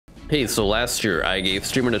Hey, so last year I gave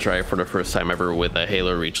Streamer a try for the first time ever with a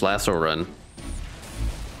Halo Reach Lasso run.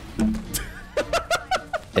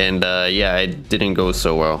 And yeah, it didn't go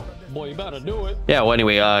so well. Boy, you better do it. Yeah, well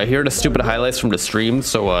anyway, here are the stupid highlights from the stream,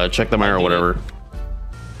 so check them out or whatever.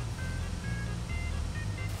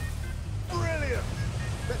 Brilliant!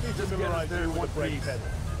 Let me just get right there with break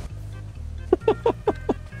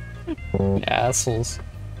Assholes.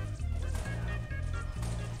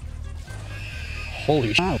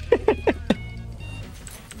 Holy shit.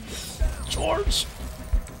 George!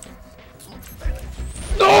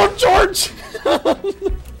 No, George!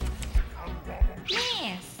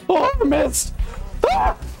 Yes. Oh, I missed!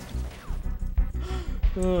 Ah!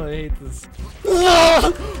 Oh, I hate this.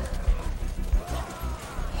 Ah!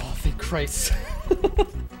 Oh, thank Christ.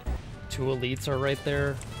 Two elites are right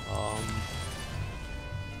there.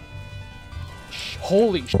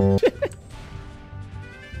 Holy shit.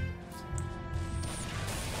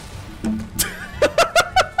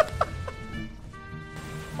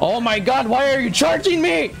 Oh my god, why are you charging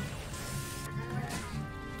me?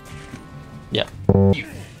 Yeah.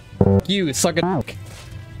 You suck a dick,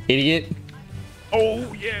 idiot.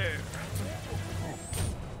 Oh yeah!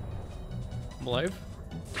 I'm alive.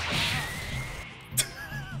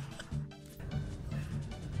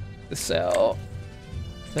 Cell.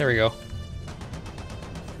 There we go.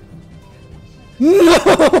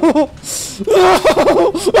 No!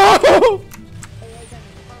 No!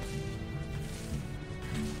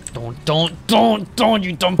 Don't,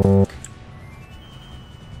 you dumb.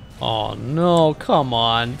 Oh no, come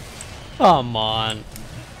on. Come on.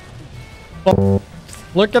 Oh,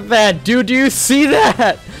 look at that, dude, do you see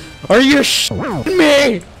that? Are you shitting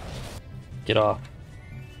me? Get off.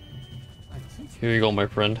 Here you go, my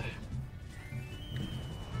friend.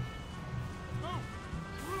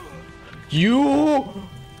 You!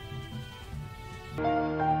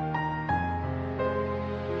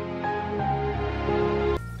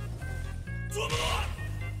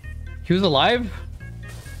 He was alive?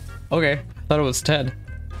 Okay, I thought it was Ted.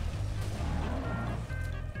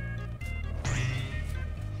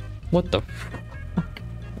 What the fuck?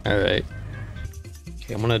 Alright.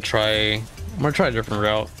 Okay, I'm gonna try a different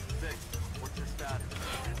route.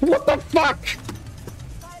 What the fuck?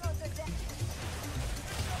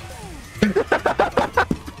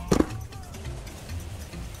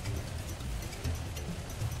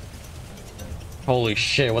 Holy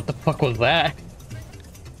shit, what the fuck was that?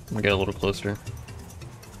 I'm gonna get a little closer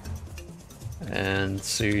and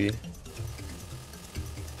see.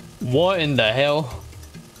 What in the hell?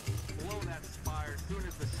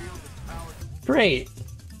 Great,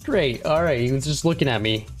 great, alright, he was just looking at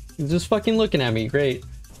me. He was just fucking looking at me, great.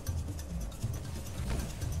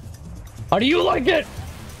 How do you like it?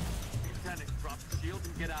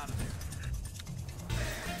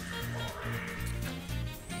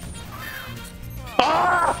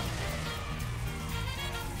 Ah!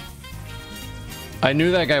 I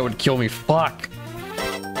knew that guy would kill me. Fuck.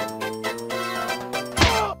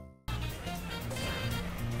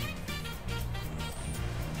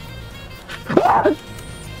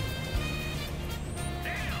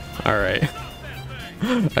 All right.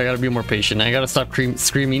 I gotta be more patient. I gotta stop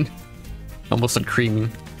screaming. Almost said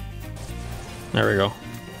creaming. There we go.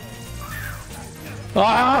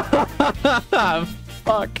 Ah!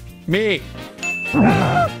 Fuck me.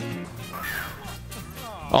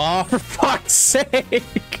 Oh, for fuck's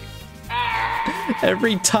sake!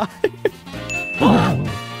 Every time.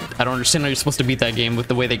 I don't understand how you're supposed to beat that game with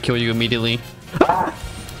the way they kill you immediately. Oh,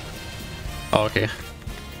 okay.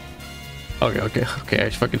 Okay. I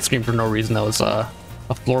fucking screamed for no reason. That was a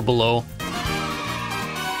floor below.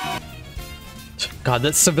 God,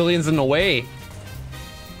 that civilian's in the way.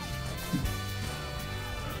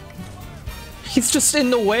 He's just in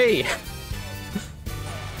the way.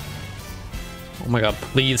 Oh my god,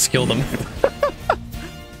 please kill them.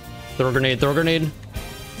 Throw a grenade, throw a grenade.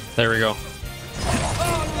 There we go.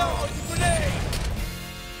 Oh no, it's a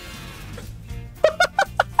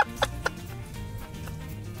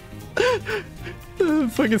grenade! The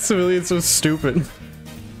fucking civilian's so stupid.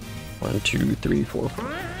 1, 2, 3, 4,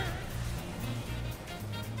 5.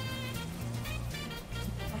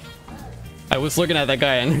 I was looking at that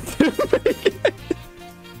guy and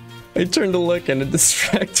I turned to look and it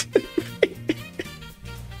distracted me.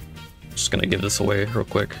 Just gonna give this away real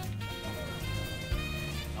quick.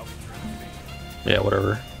 Yeah,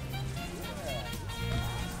 whatever.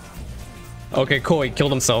 Okay, cool, he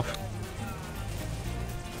killed himself.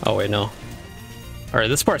 Oh wait, no. Alright,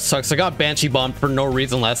 this part sucks. I got Banshee bombed for no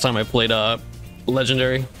reason last time I played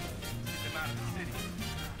Legendary.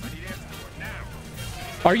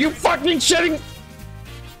 Are you fucking shitting?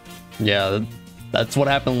 Yeah, that's what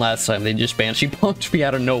happened last time. They just Banshee bumped me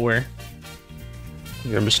out of nowhere.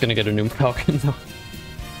 Here, I'm just gonna get a new Falcon though.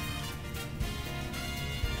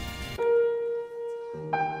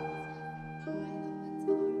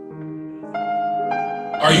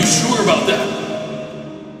 Are you sure about that?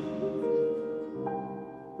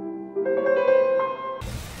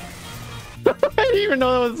 I didn't even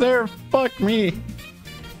know that was there. Fuck me.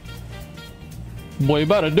 Boy, you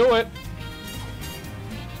better do it.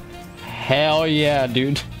 Hell yeah,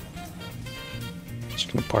 dude.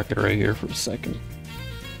 Just gonna park it right here for a second.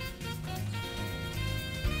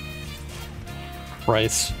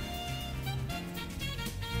 Christ.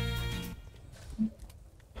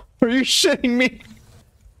 Are you shitting me?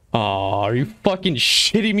 Aw, are you fucking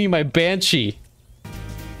shitting me, my Banshee?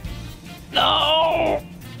 No!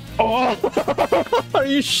 Oh, are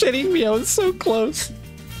you shitting me? I was so close.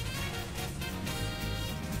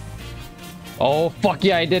 Oh, fuck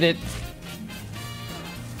yeah, I did it.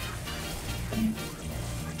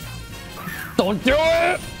 Don't do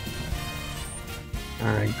it!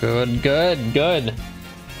 Alright, good, good, good.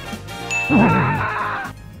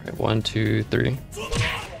 Alright, 1, 2, 3.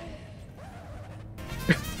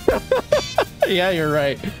 Yeah, you're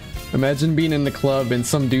right. Imagine being in the club and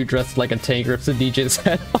some dude dressed like a tank rips the DJ's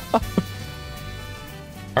head off.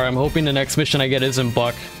 Alright, I'm hoping the next mission I get isn't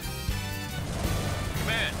Buck.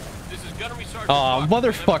 Command, this is Gunnery Sergeant Aw,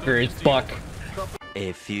 motherfucker, it's Buck.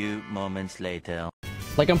 A few moments later.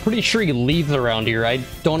 Like, I'm pretty sure he leaves around here. I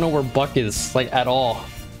don't know where Buck is, like, at all.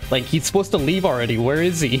 Like, he's supposed to leave already. Where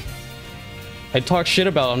is he? I talk shit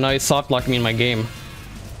about him, now he's soft-locking me in my game.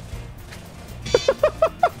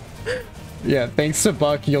 Yeah, thanks to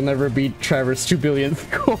Buck, you'll never beat Trevor's 2 billion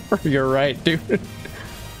score. You're right, dude.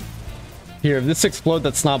 Here, if this explodes,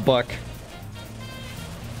 that's not Buck.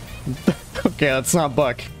 Okay, that's not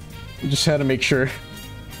Buck. Just had to make sure.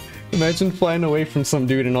 Imagine flying away from some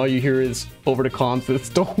dude and all you hear is, over the comms, it's,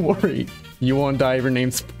 don't worry, you won't die if your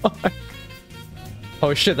name's Buck.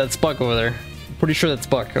 Oh shit, that's Buck over there. I'm pretty sure that's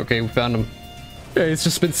Buck. Okay, we found him. Yeah, he's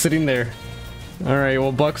just been sitting there. Alright,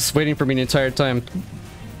 well, Buck's waiting for me the entire time.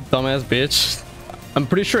 Dumbass bitch. I'm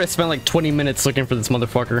pretty sure I spent like 20 minutes looking for this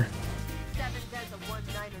motherfucker.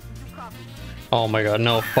 Oh my god,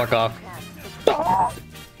 no, fuck off.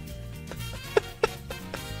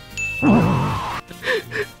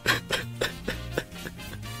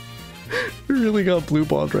 Really got blue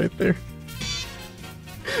balled right there.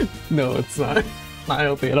 No, it's not. I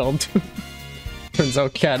don't think I'll do. Turns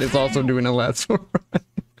out Cat is also doing a Laso run.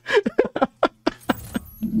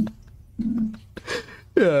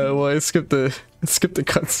 Yeah, well, I skipped the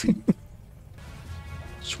cutscene.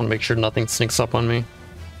 Just want to make sure nothing sneaks up on me.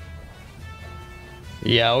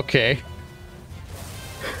 Yeah, okay.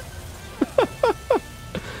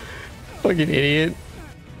 Fucking idiot.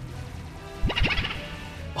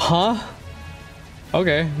 Huh?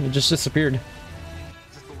 Okay, it just disappeared.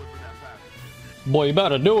 Boy, you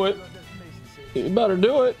better do it. You better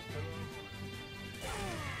do it.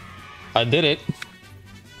 I did it.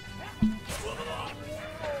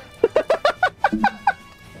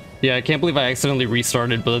 Yeah, I can't believe I accidentally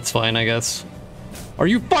restarted, but it's fine, I guess. Are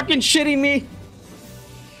you fucking shitting me?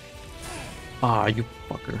 Ah, you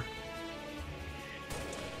fucker.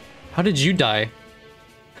 How did you die?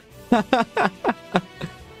 I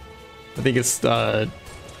think it's,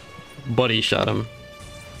 Buddy shot him.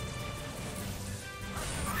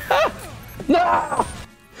 Ah! No!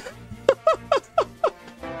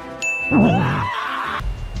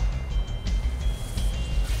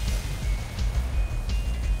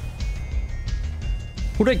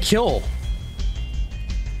 Who'd I kill?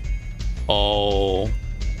 Oh.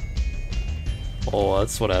 Oh,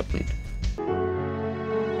 that's what happened.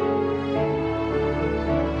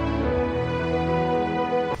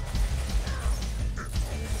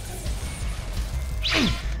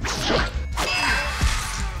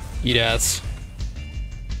 Eat ass.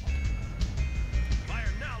 Fire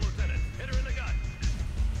now, Lieutenant. Hit her in the gut.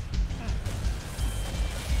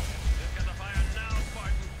 Get the fire now,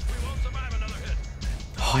 Spartan. We won't survive another hit.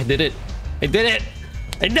 Oh, I did it. I did it.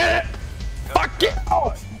 I did it. Fuck you.